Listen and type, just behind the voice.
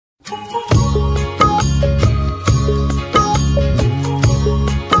প্রিয়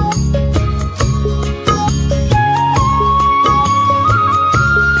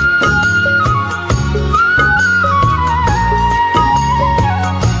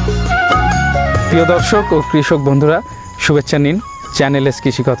দর্শক ও কৃষক বন্ধুরা, শুভেচ্ছা নিন চ্যানেল এস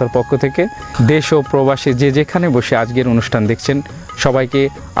কৃষিকথার পক্ষ থেকে। দেশ ও প্রবাসী যে যেখানে বসে আজকের অনুষ্ঠান দেখছেন, সবাইকে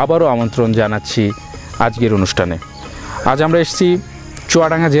আবারও আমন্ত্রণ জানাচ্ছি আজকের অনুষ্ঠানে। আজ আমরা এসেছি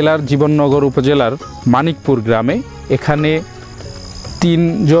চুয়াডাঙ্গা জেলার জীবননগর উপজেলার মানিকপুর গ্রামে। এখানে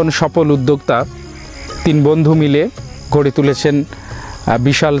তিনজন সফল উদ্যোক্তা, তিন বন্ধু মিলে গড়ে তুলেছেন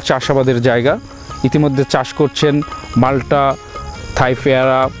বিশাল চাষাবাদের জায়গা। ইতিমধ্যে চাষ করছেন মাল্টা, থাই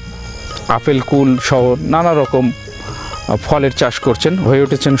পেয়ারা, আপেল কুল সহ নানা রকম ফলের চাষ করছেন, হয়ে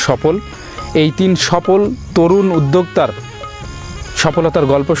উঠেছেন সফল। এই তিন সফল তরুণ উদ্যোক্তার সফলতার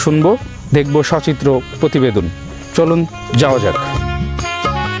গল্প শুনব, দেখব সচিত্র প্রতিবেদন। চলুন যাওয়া যাক।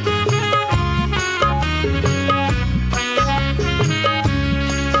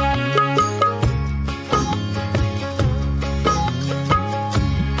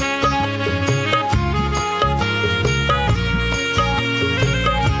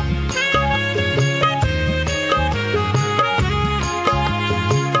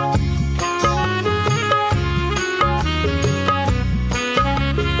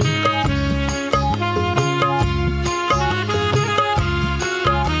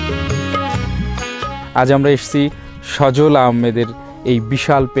 আজ আমরা এসেছি সজল আহমেদের এই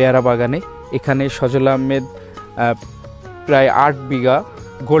বিশাল পেয়ারা বাগানে। এখানে সজল আহমেদ প্রায় 8 বিঘা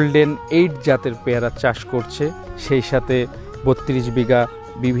গোল্ডেন 8 জাতের পেয়ারা চাষ করছে, সেই সাথে 32 বিঘা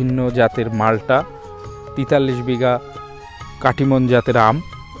বিভিন্ন জাতের মাল্টা, 43 বিঘা কাটিমন জাতের আম।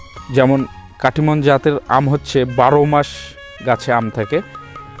 যেমন কাটিমন জাতের আম হচ্ছে 12 মাস গাছে আম থাকে,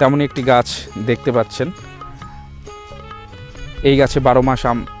 তেমন একটি গাছ দেখতে পাচ্ছেন। এই গাছে 12 মাস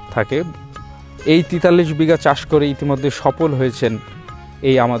আম থাকে। এই 43 বিঘা চাষ করে ইতিমধ্যে সফল হয়েছেন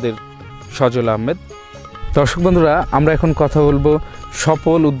এই আমাদের সজল আহমেদ। দর্শক বন্ধুরা, আমরা এখন কথা বলবো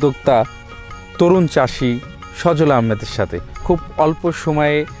সফল উদ্যোক্তা তরুণ চাষি সজল আহমেদের সাথে। খুব অল্প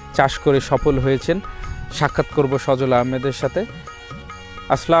সময়ে চাষ করে সফল হয়েছেন। সাক্ষাৎ করব সজল আহমেদের সাথে।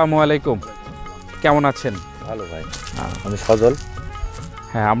 আসসালামু আলাইকুম, কেমন আছেন? ভালো ভাই, আমি সজল।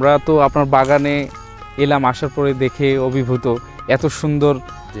 হ্যাঁ, আমরা তো আপনার বাগানে এলাম, আসার পরে দেখে অভিভূত। এত সুন্দর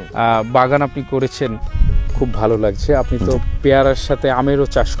বাগান আপনি করেছেন, খুব ভালো লাগছে। আপনি তো পেয়ারার সাথে আমেরও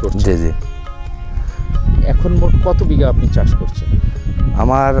চাষ করছেন। জি জি। এখন মোট কত বিঘা আপনি চাষ করছেন?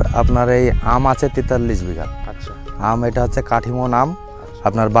 আমার আপনার এই আম আছে 43 বিঘা। আচ্ছা। আম এটা হচ্ছে কাঠিমন আম,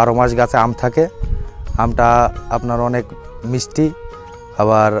 আপনার 12 মাস গাছে আম থাকে। আমটা আপনার অনেক মিষ্টি,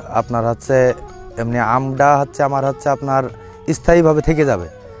 আবার আপনার হচ্ছে এমনি আমটা হচ্ছে আমার হচ্ছে আপনার স্থায়ীভাবে থেকে যাবে।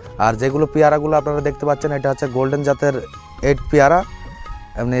 আর যেগুলো পেয়ারাগুলো আপনারা দেখতে পাচ্ছেন, এটা হচ্ছে গোল্ডেন জাতের 8 পেয়ারা।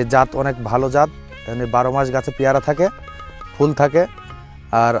 এমনি জাত অনেক ভালো জাত, এমনি 12 মাস গাছে পেয়ারা থাকে, ফুল থাকে।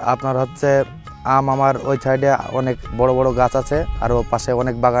 আর আপনার হচ্ছে আম আমার ওই সাইডে অনেক বড় বড় গাছ আছে, আর ও পাশে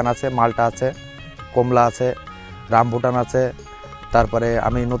অনেক বাগান আছে, মালটা আছে, কমলা আছে, রামভুটান আছে। তারপরে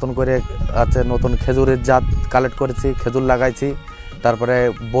আমি নতুন করে নতুন খেজুরের জাত কালেক্ট করেছি, খেজুর লাগাইছি। তারপরে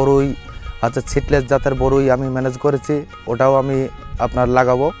বরুই হচ্ছে সিডলেস জাতের বরুই আমি ম্যানেজ করেছি, ওটাও আমি আপনার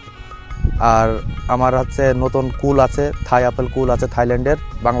লাগাবো। আর আমার হচ্ছে নতুন কুল আছে, থাই আপেল কুল আছে, থাইল্যান্ডের।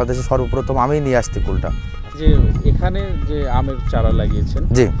 বাংলাদেশে সর্বপ্রথম আমি নিয়ে আসছি কুলটা। যে এখানে যে আমের চারা লাগিয়েছেন,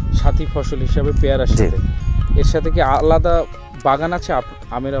 জি, সাথী ফসল হিসাবে পেয়ারার সাথে, এর সাথে কি আলাদা বাগান আছে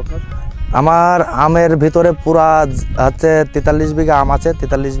আমের আপনার? আমার আমের ভিতরে পুরা হচ্ছে 43 বিঘা আম আছে।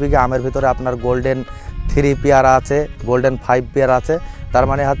 43 বিঘা আমের ভিতরে আপনার গোল্ডেন 3 পেয়ারা আছে, গোল্ডেন 5 পেয়ারা আছে। তার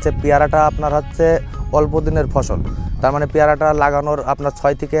মানে হচ্ছে পেয়ারাটা আপনার হচ্ছে অল্প দিনের ফসল। তার মানে পেয়ারাটা লাগানোর আপনার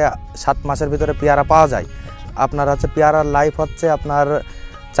 6 থেকে 7 মাসের ভিতরে পেয়ারা পাওয়া যায়। আপনার হচ্ছে পেয়ারার লাইফ হচ্ছে আপনার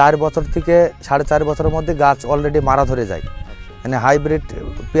 4 বছর থেকে 4.5 বছরের মধ্যে গাছ অলরেডি মারা ধরে যায়। মানে হাইব্রিড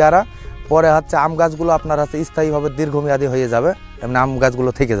পেয়ারা। পরে হচ্ছে আম গাছগুলো আপনার হচ্ছে স্থায়ীভাবে দীর্ঘমেয়াদী হয়ে যাবে, এমনি আম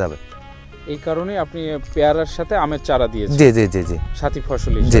গাছগুলো থেকে যাবে। এই কারণে আপনি পেয়ারার সাথে আমের চারা দিয়েছেন? জি জি জি জি, সাথী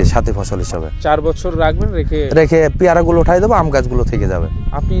ফসল হিসেবে। জি, সাথী ফসল হিসেবে 4 বছর রাখবেন, রেখে পেয়ারাগুলো উঠাই দেবো, আম গাছগুলো থেকে যাবে।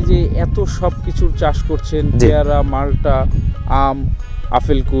 আপনি যে এত সব কিছুর চাষ করছেন, পেয়ারা, মাল্টা, আম,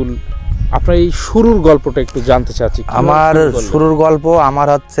 আপেল কুল, আপনার এই শুরুর গল্পটা একটু জানতে চাচ্ছি। আমার শুরুর গল্প, আমার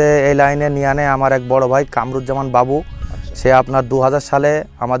হচ্ছে এই লাইনে নিয়ে আনে আমার এক বড় ভাই কামরুজ্জামান বাবু। সে আপনার 2000 সালে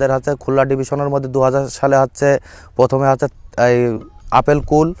আমাদের হচ্ছে খুলনা ডিভিশনের মধ্যে 2000 সালে হচ্ছে প্রথমে হচ্ছে এই আপেল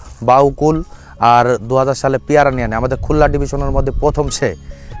কুল, বাউ কুল, আর 2000 সালে পেয়ারা নিয়ে আনে আমাদের খুলনা ডিভিশনের মধ্যে প্রথম। সে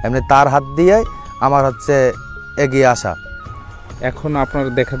এমনি তার হাত দিয়ে আমার হচ্ছে এগিয়ে আসা। এখন আপনার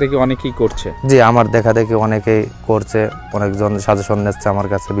দেখা দেখি অনেকেই করছে? জি, আমার দেখা দেখি অনেকেই করছে। অনেকজন সাজেশন নিচ্ছে আমার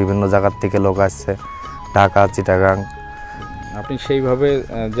কাছে, বিভিন্ন জায়গার থেকে লোক আসছে, ঢাকা, চিটাগাং, আপনি সেইভাবে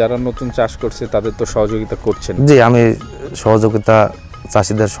যারা নতুন চাষ করছে তাদের তো সহযোগিতা করছেন? জি, আমি সহযোগিতা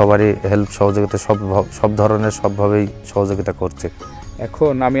চাষিদের সবারই হেল্প সহযোগিতা সব ধরনের সবভাবেই সহযোগিতা করছে।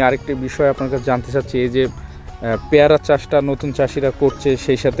 এখন আমি আরেকটি বিষয় আপনার কাছে জানতে চাচ্ছি, এই যে পেয়ারা চাষটা নতুন চাষিরা করছে,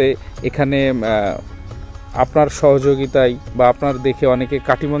 সেই সাথে এখানে আপনার সহযোগিতায় বা আপনার দেখে অনেকে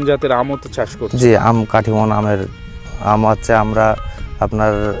কাটিমন জাতের আমও তো চাষ করছে। জি, কাটিমন আমের আম হচ্ছে আমরা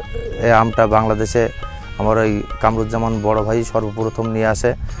আপনার এই আমটা বাংলাদেশে আমার ওই কামরুজ্জামান বড় ভাই সর্বপ্রথম নিয়ে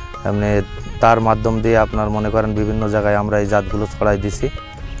আসে, এমনি তার মাধ্যম দিয়ে আপনার মনে করেন বিভিন্ন জায়গায় আমরা এই জাতগুলো ছড়াই দিছি।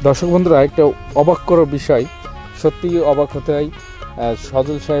 দর্শক বন্ধুরা, একটা অবাক করার বিষয়, সত্যি অবাক হতে হয়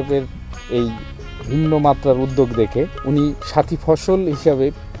সজল সাহেবের এই ভিন্ন মাত্রার উদ্যোগ দেখে। উনি সাথী ফসল হিসাবে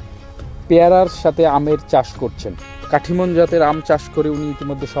পেয়ারার সাথে আমের চাষ করছেন। কাঠিমন জাতের আম চাষ করে উনি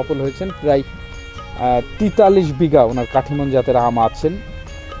ইতিমধ্যে সফল হয়েছেন। প্রায় 43 বিঘা ওনার কাঠিমন জাতের আম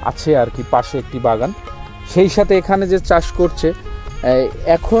আছে আর কি, পাশে একটি বাগান। সেই সাথে এখানে যে চাষ করছে,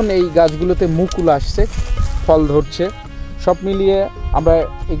 এখন এই গাছগুলোতে মুকুল আসছে, ফল ধরছে। সব মিলিয়ে আমরা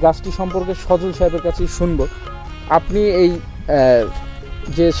এই গাছটি সম্পর্কে সজল সাহেবের কাছেই শুনবো। আপনি এই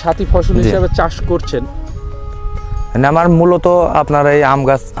যে সাথী ফসল হিসাবে চাষ করছেন, আমার মূলত আপনার এই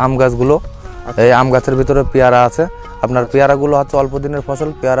আম গাছগুলো, এই আম গাছের ভিতরে পেয়ারা আছে। আপনার পেয়ারাগুলো হচ্ছে অল্প দিনের ফসল,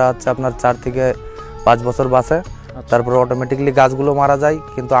 পেয়ারা হচ্ছে আপনার 4 থেকে 5 বছর বাঁচে, তারপরে অটোমেটিকলি গাছগুলো মারা যায়।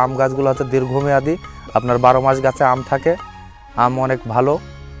 কিন্তু আম গাছগুলো হচ্ছে দীর্ঘমেয়াদী, আপনার 12 মাস গাছে আম থাকে, আম অনেক ভালো,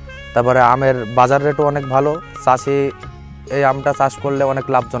 তারপরে আমের বাজার রেটও অনেক ভালো। চাষি এই আমটা চাষ করলে অনেক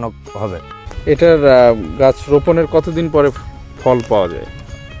লাভজনক হবে। এটার গাছ রোপণের কতদিন পরে ফল পাওয়া যায়?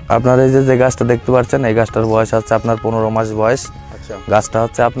 আপনার এই যে গাছটা দেখতে পাচ্ছেন, এই গাছটার বয়স হচ্ছে আপনার 15 মাস বয়স। গাছটা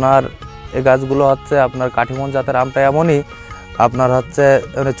হচ্ছে আপনার, এই গাছগুলো হচ্ছে আপনার কাঠিমন জাতের আমটা এমনই, আপনার হচ্ছে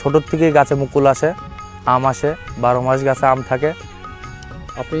ছোটোর থেকেই গাছে মুকুল আসে, আম আসে, 12 মাস গাছে আম থাকে।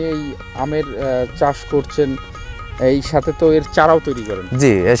 আপনি এই আমের চাষ করছেন, এই সাথে তো এর চারাও তৈরি করেন?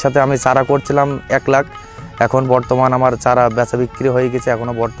 জি, এর সাথে আমি চারা করছিলাম 1 লাখ, এখন বর্তমান আমার চারা বেচা বিক্রি হয়ে গেছে।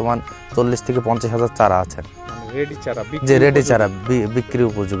 এখনো বর্তমান 40 থেকে 50 হাজার চারা আছে। রেডি চারা? যে রেডি চারা, বিক্রি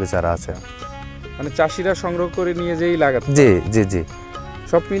উপযোগী চারা আছে, মানে চাষিরা সংগ্রহ করে নিয়ে যেই লাগাতে? জি জি জি।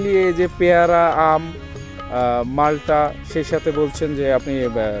 সব মিলিয়ে যে পেয়ারা, আম, মালটা, সেই সাথে বলছেন যে আপনি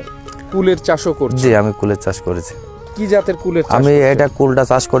কুলের চাষও করছেন? জি, আমি কুলের চাষ করেছি। কি জাতের কুলের চাষ? আমি এটা কুলটা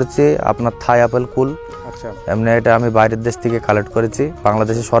চাষ করেছি আপনার থাই আপেল কুল। আচ্ছা। এমনি এটা আমি বাইরের দেশ থেকে কালেক্ট করেছি,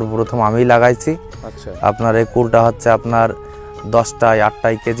 বাংলাদেশে সর্বপ্রথম আমিই লাগাইছি। আচ্ছা। আপনার এই কুলটা হচ্ছে আপনার 10টায়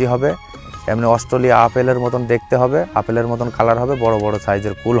 8টায় কেজি হবে। এমনি অস্ট্রেলিয়া আপেলের মতন দেখতে হবে, আপেলের মতন কালার হবে, বড় বড়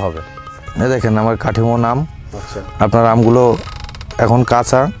সাইজের কুল হবে। এই দেখেন আমার কাঠিমন আম। আচ্ছা। আপনার আমগুলো এখন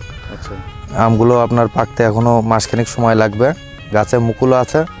কাঁচা। আচ্ছা। আমগুলো আপনার পাকতে এখনো মাসখানেক সময় লাগবে। গাছে মুকুল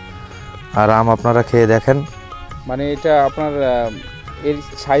আছে, আর আম আপনারা খেয়ে দেখেন। মানে এটা আপনার এর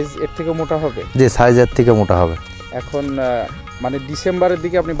সাইজ এর থেকে মোটা হবে? জি, সাইজের থেকে মোটা হবে। এখন মানে ডিসেম্বরের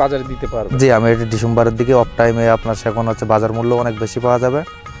দিকে আপনি বাজারে দিতে পারবেন? জি, আমি এটা ডিসেম্বরের দিকে অফ টাইমে আপনার সেখন হচ্ছে বাজার মূল্য অনেক বেশি পাওয়া যাবে।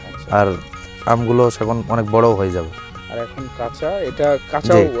 আর আমগুলো সেখন অনেক বড়ও হয়ে যাবে। আর এখন কাঁচা, এটা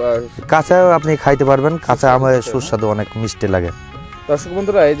কাঁচাও আপনি খাইতে পারবেন। কাঁচা আমের সুস্বাদু, অনেক মিষ্টি লাগে। দর্শক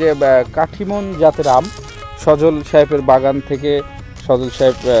বন্ধুরা, এই যে কাঠিমন জাতের আম সজল সাহেবের বাগান থেকে সজল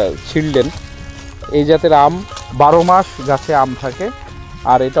সাহেব ছিঁড়লেন, এই জাতের আম 12 মাস গাছে আম থাকে,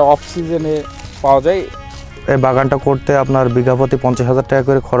 আর এটা অফ সিজনে পাওয়া যায়। এই বাগানটা করতে আপনার বিঘা প্রতি 50 হাজার টাকা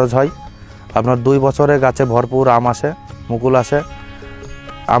করে খরচ হয়। আপনার 2 বছরে গাছে ভরপুর আম আসে, মুকুল আসে।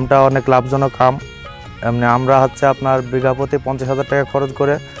 আমটা অনেক লাভজনক আম। এমনি আমরা হচ্ছে আপনার বিঘা প্রতি 50 হাজার টাকা খরচ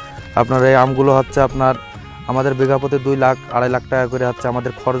করে আপনার এই আমগুলো হচ্ছে আপনার আমাদের বিঘা প্রতি 2 লাখ 2.5 লাখ টাকা করে হচ্ছে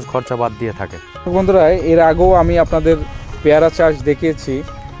আমাদের খরচা বাদ দিয়ে থাকে। বন্ধুরা, এর আগেও আমি আপনাদের পেয়ারা চাষ দেখিয়েছি,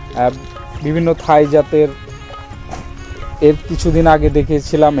 বিভিন্ন থাই জাতের। এর কিছুদিন আগে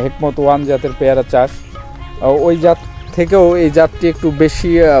দেখিয়েছিলাম হেকমত 1 জাতের পেয়ারা চাষ। ওই জাত থেকেও এই জাতটি একটু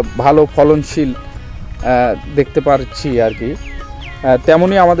বেশি ভালো ফলনশীল দেখতে পাচ্ছি আর কি।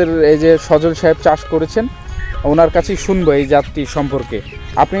 তেমনই আমাদের এই যে সজল সাহেব চাষ করেছেন, ওনার কাছেই শুনবো এই জাতটি সম্পর্কে।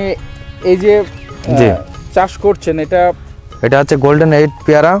 আপনি এই যে চাষ করছেন, এটা হচ্ছে গোল্ডেন 8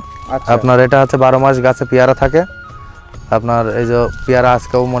 পেয়ারা। আপনার এটা হচ্ছে 12 মাস গাছে পেয়ারা থাকে। আপনার এই যে পেয়ারা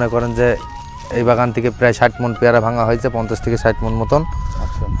আজকেও মনে করেন যে এই বাগান থেকে প্রায় 60 মণ পেয়ারা ভাঙা হয়েছে, 50 থেকে 60 মণ মতন।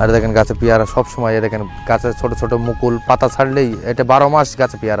 আর দেখেন গাছে পেয়ারা সব সময়, দেখেন গাছে ছোট ছোট মুকুল, পাতা ছাড়লেই এটা 12 মাস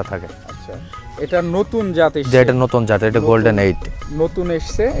গাছে পেয়ারা থাকে। আচ্ছা, এটা নতুন জাত এসেছে? এটা নতুন জাত, এটা গোল্ডেন 8 নতুন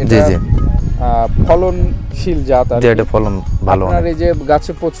এসেছে। জি জি, ফলনশীল জাত। আর এটা ফলন ভালো। আপনার এই যে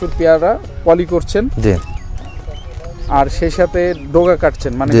গাছে প্রচুর পেয়ারা পলি করছেন, জি, আর সেই সাথে ডগা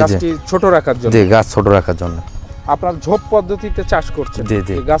কাটছেন, মানে গাছটি ছোট রাখার জন্য? জি, গাছ ছোট রাখার জন্য। আপনার ঝোপ পদ্ধতিতে চাষ করছেন? জি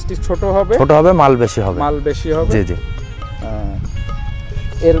জি, গাছটি ছোট হবে, মাল বেশি হবে। জি জি।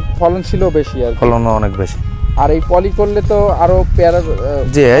 এর ফলনশীলও বেশি, আর ফলনও অনেক বেশি। আর এই পলি করলে তো আরো পেয়ারার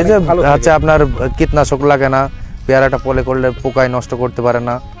জি এই যে হচ্ছে আপনার কীটনাশক লাগে না, পেয়ারাটা পলি করলে পোকায় নষ্ট করতে পারে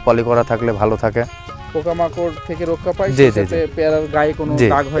না, পলি করা থাকলে ভালো থাকে, পোকামাকড় থেকে রক্ষা পায়, জি, জি, সেটাতে পেয়ারার গায়ে কোনো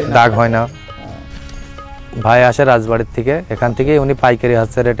দাগ হয় না। দাগ হয় না। ভাই আসে রাজবাড়ির থেকে, এখান থেকেই উনি পাইকারি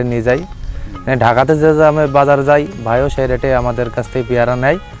হচ্ছে রেটে নিয়ে যায়। ঢাকাতে যে আমি বাজার যাই, ভাইও সেই রেটে আমাদের কাছ থেকে পেয়ারা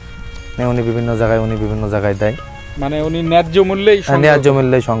নেয়, উনি বিভিন্ন জায়গায় দেয়, মানে উনি ন্যায্য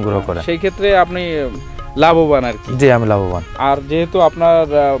মূল্যেই সংগ্রহ করে। সেই ক্ষেত্রে আপনি লাভবান আর কি। জি আমি লাভবান। আর যেহেতু আপনার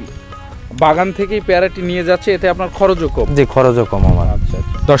বাগান থেকেই পেয়ারাটি নিয়ে যাচ্ছে, এতে আপনার খরচও কম। জি খরচও কম আমার। আচ্ছা।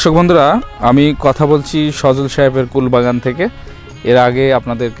 দর্শক বন্ধুরা, আমি কথা বলছি সজল সাহেবের কুল বাগান থেকে। এর আগে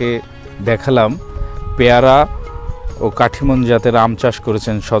আপনাদেরকে দেখালাম পেয়ারা ও কাঠিমন জাতের আম চাষ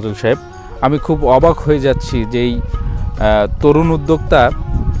করেছেন সজল সাহেব। আমি খুব অবাক হয়ে যাচ্ছি যে এই তরুণ উদ্যোক্তা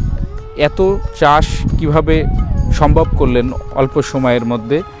এত চাষ কিভাবে সম্ভব করলেন, অল্প সময়ের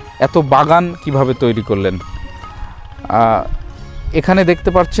মধ্যে এত বাগান কিভাবে তৈরি করলেন। এখানে দেখতে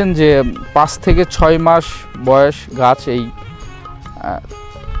পাচ্ছেন যে 5 থেকে 6 মাস বয়স গাছ এই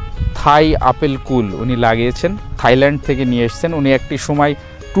থাই আপেল কুল উনি লাগিয়েছেন, থাইল্যান্ড থেকে নিয়ে এসেছেন। উনি একটি সময়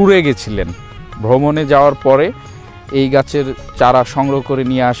ট্যুরে গেছিলেন, ভ্রমণে যাওয়ার পরে এই গাছের চারা সংগ্রহ করে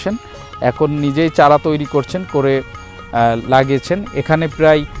নিয়ে আসেন, এখন নিজেই চারা তৈরি করছেন, করে লাগিয়েছেন। এখানে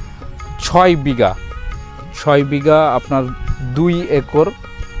প্রায় 6 বিঘা আপনার 2 একর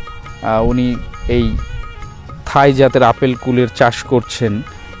উনি এই থাই জাতের আপেল কুলের চাষ করছেন।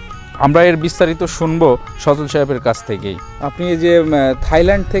 আমরা এর বিস্তারিত শুনবো সজল সাহেবের কাছ থেকেই। আপনি এই যে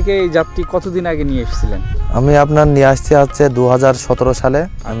থাইল্যান্ড থেকে এই জাতটি কতদিন আগে নিয়ে এসেছিলেন? আমি আপনার নিয়ে আসছি হচ্ছে 2017 সালে।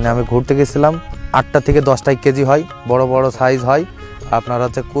 আমি ঘুরতে গেছিলাম, 8টা থেকে 10টা কেজি হয়, বড় বড় সাইজ হয়। আপনার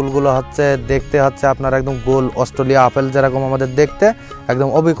হচ্ছে কুলগুলো হচ্ছে দেখতে হচ্ছে আপনার একদম গোল অস্ট্রেলিয়া আপেল যেরকম আমাদের দেখতে, একদম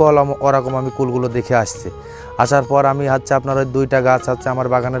অবিকল ওরকম আমি কুলগুলো দেখে আসছি। আসার পর আমি হচ্ছে আপনার ওই 2টা গাছ হচ্ছে আমার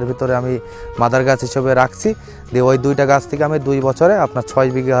বাগানের ভিতরে আমি মাদার গাছ হিসেবে রাখছি, দিয়ে ওই 2টা গাছ থেকে আমি 2 বছরে আপনার 6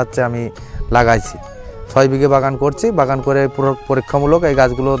 বিঘা হচ্ছে আমি লাগাইছি। 6 বিঘে বাগান করছি, বাগান করে পুরো পরীক্ষামূলক এই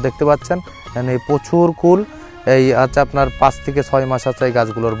গাছগুলো দেখতে পাচ্ছেন, এই প্রচুর কুল। এই হচ্ছে আপনার 5 থেকে 6 মাস হচ্ছে এই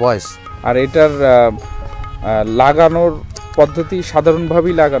গাছগুলোর বয়স। আর এটার লাগানোর পদ্ধতি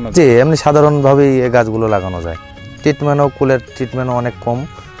সাধারণভাবেই লাগানো? জি এমনি সাধারণভাবেই এই গাছগুলো লাগানো যায়। ট্রিটমেন্টও, কুলের ট্রিটমেন্টও অনেক কম।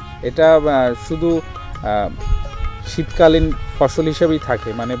 এটা শুধু শীতকালীন ফসল হিসেবেই থাকে,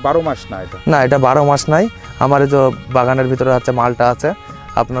 মানে 12 মাস না? না, এটা 12 মাস নাই। আমার এই যে বাগানের ভিতরে হচ্ছে মালটা আছে,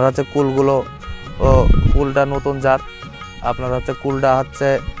 আপনার হচ্ছে কুলটা নতুন জাত। আপনার হচ্ছে কুলটা হচ্ছে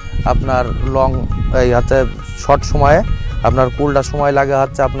আপনার এই হচ্ছে শর্ট সময়ে আপনার কুলটা সময় লাগে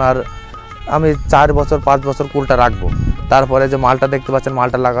হচ্ছে আপনার, আমি 4 বছর 5 বছর কুলটা রাখবো, তারপরে যে মালটা দেখতে পাচ্ছেন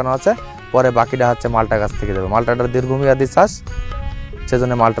মালটা লাগানো আছে, পরে বাকিটা হচ্ছে মালটা গাছ থেকে দেবে। মালটাটা দীর্ঘমেয়াদী চাষ,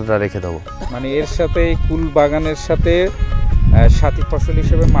 সেজন্য মালটাটা রেখে দেবো। মানে এর সাথে কুল বাগানের সাথে সাথী ফসল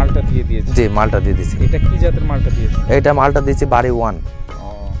হিসেবে মালটা দিয়ে দিয়েছি? জি মালটা দিয়ে দিয়েছি। এটা কি জাতের মালটা দিয়েছি? এইটা মালটা দিয়েছি বাড়ি 1।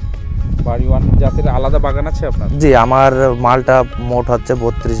 বাড়ি 1 জাতের আলাদা বাগান আছে আপনার? জি আমার মালটা মোট হচ্ছে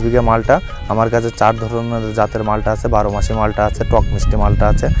 32 বিঘা মালটা। আমার কাছে 4 ধরনের জাতের মালটা আছে, 12 মাসি মালটা আছে, টক মিষ্টি মালটা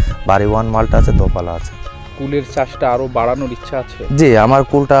আছে, বাড়ি 1 মালটা আছে, দোপালা আছে। কুলের চাষটা আরো বাড়ানোর ইচ্ছা আছে? জি আমার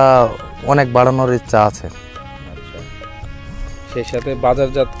কুলটা অনেক বাড়ানোর ইচ্ছা আছে। আচ্ছা, সেই সাথে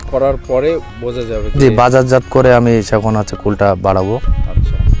বাজারজাত করার পরে বোঝা যাবে। জি বাজারজাত করে আমি এখন আছে কুলটা বাড়াবো।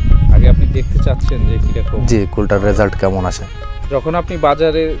 আচ্ছা, আগে আপনি দেখতে চাচ্ছেন যে কিরকম? জি কুলটার রেজাল্ট কেমন আসে। যখন আপনি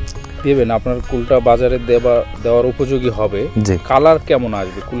বাজারে দেবেন, আপনার কুলটা বাজারে দেওয়ার উপযোগী হবে, জি কালার কেমন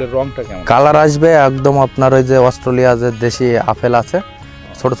আসবে? কুলের রংটা কেমন? কালার আসবে একদম আপনার ওই যে অস্ট্রেলিয়া যে দেশি আপেল আছে,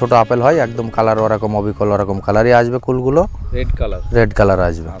 ছোট ছোট আপেল হয়, একদম কালার ওরকম অবিকল ওরকম কালারই আসবে কুলগুলো। রেড কালার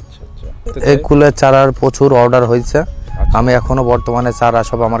আসবে। আচ্ছা আচ্ছা। এই কুলের চারার প্রচুর অর্ডার হয়েছে। আমি এখনো বর্তমানে চারা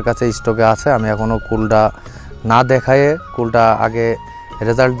সব আমার কাছে স্টকে আছে। আমি এখনো কুলটা না দেখায়ে, কুলটা আগে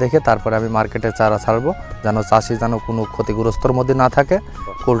রেজাল্ট দেখে তারপরে আমি মার্কেটে চারা ছাড়বো, যেন চাষি যেন কোনো ক্ষতিগ্রস্তর মধ্যে না থাকে,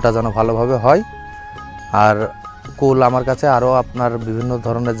 কুলটা যেন ভালোভাবে হয়। আর কুল আমার কাছে আরও আপনার বিভিন্ন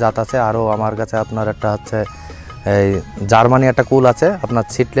ধরনের জাত আছে। আরও আমার কাছে আপনার একটা হচ্ছে এই জার্মানি একটা কুল আছে, আপনার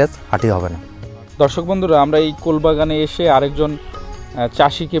সিডলেস, আটি হবে না। দর্শক বন্ধুরা, আমরা এই কুল বাগানে এসে আরেকজন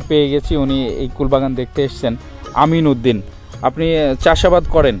চাষিকে পেয়ে গেছি। উনি এই কুল বাগান দেখতে এসেছেন, আমিন উদ্দিন। আপনি চাষাবাদ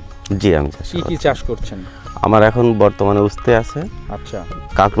করেন? জি আমি কি চাষ করছেন? আমার এখন বর্তমানে উস্তে আছে। আচ্ছা।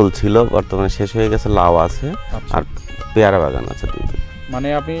 কাকরুল ছিল, বর্তমানে শেষ হয়ে গেছে, লাউ আছে, আর পেয়ারা বাগান আছে 2। মানে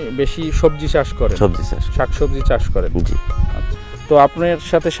আপনি বেশি সবজি চাষ করেন? সবজি চাষ, শাকসবজি চাষ করেন? জি। তো আপনার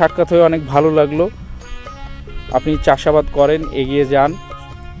সাথে সাক্ষাৎ হয়ে অনেক ভালো লাগলো। আপনি চাষাবাদ করেন, এগিয়ে যান,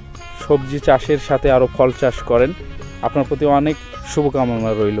 সবজি চাষের সাথে আরও ফল চাষ করেন। আপনার প্রতি অনেক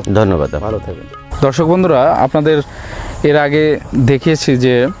শুভকামনা রইল। ধন্যবাদ, ভালো থাকবেন। দর্শক বন্ধুরা, আপনাদের এর আগে দেখিয়েছি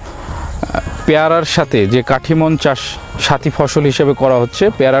যে পেয়ারার সাথে যে কাঠিমন চাষ সাথী ফসল হিসেবে করা হচ্ছে।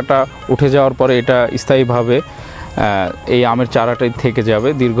 পেয়ারাটা উঠে যাওয়ার পরে এটা স্থায়ীভাবে এই আমের চারাটাই থেকে যাবে,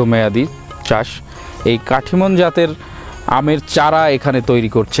 দীর্ঘমেয়াদী চাষ। এই কাঠিমন জাতের আমের চারা এখানে তৈরি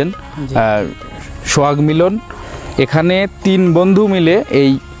করছেন সোহাগ মিলন। এখানে 3 বন্ধু মিলে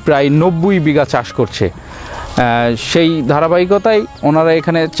এই প্রায় 90 বিঘা চাষ করছে। সেই ধারাবাহিকতায় ওনারা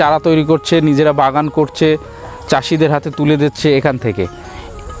এখানে চারা তৈরি করছে, নিজেরা বাগান করছে, চাষিদের হাতে তুলে দিচ্ছে এখান থেকে।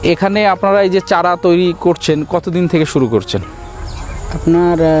 এখানে আপনারা এই যে চারা তৈরি করছেন কতদিন থেকে শুরু করছেন?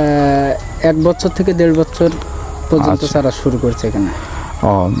 আপনার 1 বছর থেকে 1.5 বছর পর্যন্ত চারা শুরু করছে এখানে।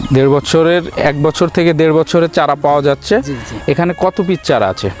 1.5 বছরের 1 বছর থেকে 1.5 বছরের চারা পাওয়া যাচ্ছে। এখানে কত পিস চারা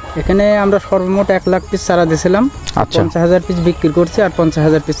আছে? এখানে আমরা সর্বমোট 1 লাখ পিস চারা দিয়েছিলাম। 50,000 পিস বিক্রি করছি আর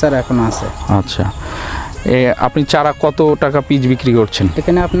 50,000 পিস চারা এখনো আছে। আচ্ছা, আপনি চারা কত টাকা পিস বিক্রি করছেন?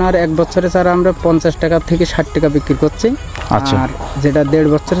 এখানে আপনার 1 বছরের চারা আমরা 50 টাকা থেকে 60 টাকা বিক্রি করছি। আচ্ছা, আর যেটা 1.5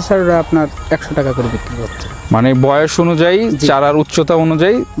 বছরের চারা আপনার 100 টাকা করে বিক্রি করছে। মানে বয়স অনুযায়ী, চারার উচ্চতা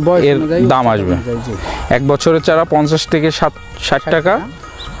অনুযায়ী এর দাম আসবে। 1 বছরের চারা 50 থেকে 60 টাকা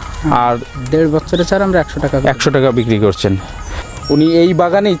আর 1.5 বছরের চারা আমরা 100 টাকা বিক্রি করছেন। উনি এই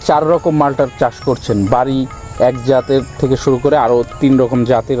বাগানেই 4 রকম মালটার চাষ করছেন। বাড়ি এক জাতের থেকে শুরু করে আরও 3 রকম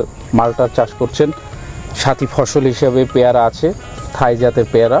জাতের মালটার চাষ করছেন। সাথী ফসল হিসেবে পেয়ারা আছে, থাই জাতের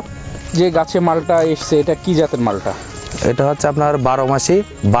পেয়ারা। যে গাছে মালটা এসছে এটা কি জাতের মালটা? এটা হচ্ছে আপনার 12 মাসি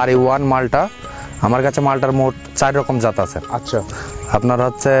বাড়ি 1 মালটা। আমার কাছে মালটার মোট 4 রকম জাত আছে। আচ্ছা, আপনার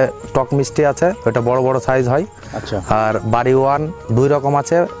হচ্ছে টক মিষ্টি আছে, ওটা বড় বড় সাইজ হয়। আচ্ছা, আর বাড়ি 1 2 রকম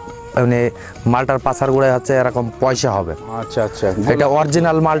আছে, এমনি মালটার পাছার গুঁড়ায় হচ্ছে এরকম পয়সা হবে। আচ্ছা আচ্ছা, এটা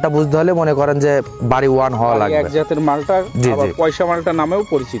অরিজিনাল মালটা বুঝতে হলে মনে করেন যে বাড়ি 1 হওয়া লাগবে। এক জাতের মালটা, আবার পয়সা মালটা নামেও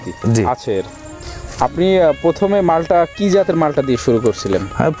পরিচিতি আছে এর। আপনি প্রথমে মালটা কি জাতের মালটা দিয়ে শুরু করছিলেন?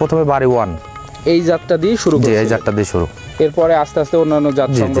 আমি প্রথমে বাড়ি 1 এই জাতটা দিয়ে শুরু করেছি। এই জাতটা দিয়ে শুরু, এরপরে আস্তে আস্তে অন্যান্য জাত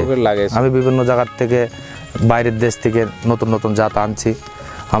সংগ্রহ করে লাগাইছি। আমি বিভিন্ন জায়গা থেকে, বাইরের দেশ থেকে নতুন নতুন জাত আনছি।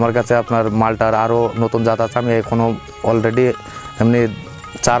 আমার কাছে আপনার মালটার আরও নতুন জাত আছে। আমি এখনো অলরেডি এমনি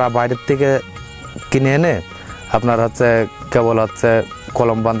চারা বাইরের থেকে কিনে এনে আপনার হচ্ছে কেবল হচ্ছে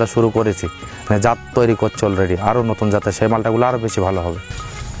কলম বাঁধা শুরু করেছি, মানে জাত তৈরি করছে অলরেডি। আরও নতুন জাতের সেই মালটাগুলো আরও বেশি ভালো হবে।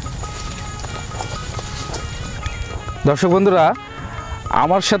 দর্শক বন্ধুরা,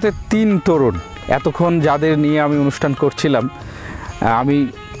 আমার সাথে 3 তরুণ এতক্ষণ যাদের নিয়ে আমি অনুষ্ঠান করছিলাম, আমি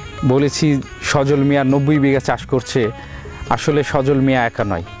বলেছি সজল মিয়া 90 বিঘা চাষ করছে। আসলে সজল মিয়া একা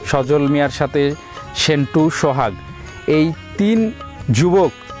নয়, সজল মিয়ার সাথে সেন্টু, সোহাগ, এই 3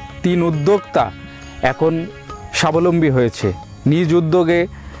 যুবক, 3 উদ্যোক্তা এখন স্বাবলম্বী হয়েছে। নিজ উদ্যোগে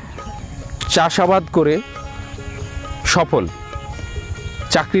চাষাবাদ করে সফল,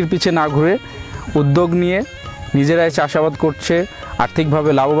 চাকরির পিছে না ঘুরে উদ্যোগ নিয়ে নিজেরাই চাষাবাদ করছে,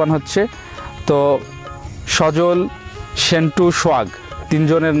 আর্থিকভাবে লাভবান হচ্ছে। তো সজল, সেন্টু, সোহাগ 3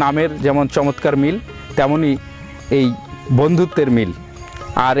 জনের নামের যেমন চমৎকার মিল, তেমনই এই বন্ধুত্বের মিল।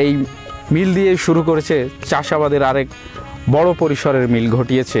 আর এই মিল দিয়ে শুরু করেছে চাষাবাদের আরেক বড় পরিসরের মিল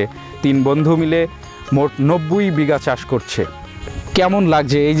ঘটিয়েছে। 3 বন্ধু মিলে মোট 90 বিঘা চাষ করছে। কেমন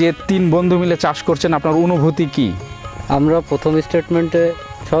লাগছে এই যে 3 বন্ধু মিলে চাষ করছেন, আপনার অনুভূতি কি? আমরা প্রথম স্টেটমেন্টে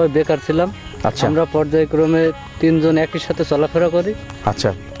সবাই বেকার ছিলাম। আচ্ছা, আমরা পর্যায়ক্রমে 3 জন একই সাথে চলাফেরা করি। আচ্ছা,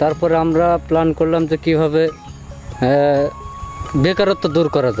 তারপরে আমরা প্ল্যান করলাম যে কিভাবে বেকারত্ব দূর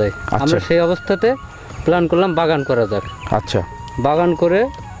করা যায়। আমরা সেই অবস্থাতে প্ল্যান করলাম বাগান করা যাক। আচ্ছা, বাগান করে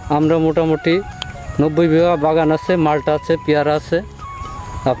আমরা মোটামুটি 90 বিঘা বাগান আছে, মালটা আছে, পেয়ারা আছে,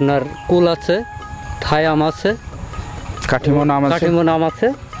 আপনার কুল আছে, থাই আম আছে, কাঠিমন আম আছে।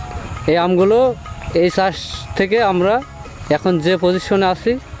 এই আমগুলো, এই চাষ থেকে আমরা এখন যে পজিশনে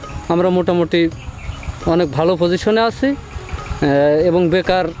আছি, আমরা মোটামুটি অনেক ভালো পজিশনে আছি এবং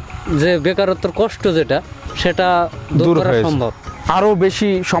বেকারত্বের কষ্ট যেটা, সেটা দূর করা সম্ভব। আরও বেশি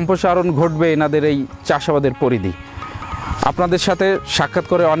সম্প্রসারণ ঘটবে এনাদের এই চাষাবাদের পরিধি। আপনাদের সাথে সাক্ষাৎ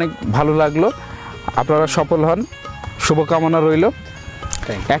করে অনেক ভালো লাগলো। আপনারা সফল হন, শুভকামনা রইল।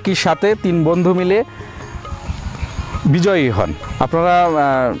 একই সাথে 3 বন্ধু মিলে বিজয়ী হন, আপনারা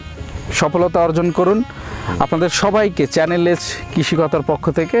সফলতা অর্জন করুন। আপনাদের সবাইকে চ্যানেললেস কৃষিকতার পক্ষ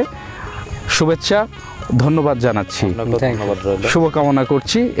থেকে শুভেচ্ছা, ধন্যবাদ জানাচ্ছি, শুভকামনা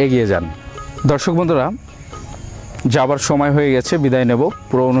করছি। এগিয়ে যান। দর্শক বন্ধুরা, যাবার সময় হয়ে গেছে, বিদায় নেব।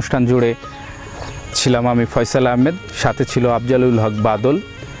 পুরো অনুষ্ঠান জুড়ে ছিলাম আমি ফয়সাল আহমেদ, সাথে ছিল আফজালুল হক বাদল।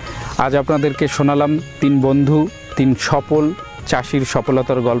 আজ আপনাদেরকে শোনালাম 3 বন্ধু, 3 সফল চাষির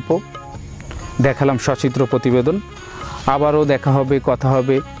সফলতার গল্প, দেখালাম সচিত্র প্রতিবেদন। আবারও দেখা হবে, কথা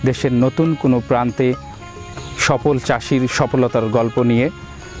হবে দেশের নতুন কোনো প্রান্তে সফল চাষির সফলতার গল্প নিয়ে।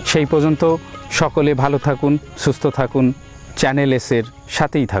 সেই পর্যন্ত সকলে ভালো থাকুন, সুস্থ থাকুন, চ্যানেল এসের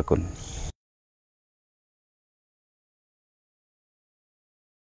সাথেই থাকুন।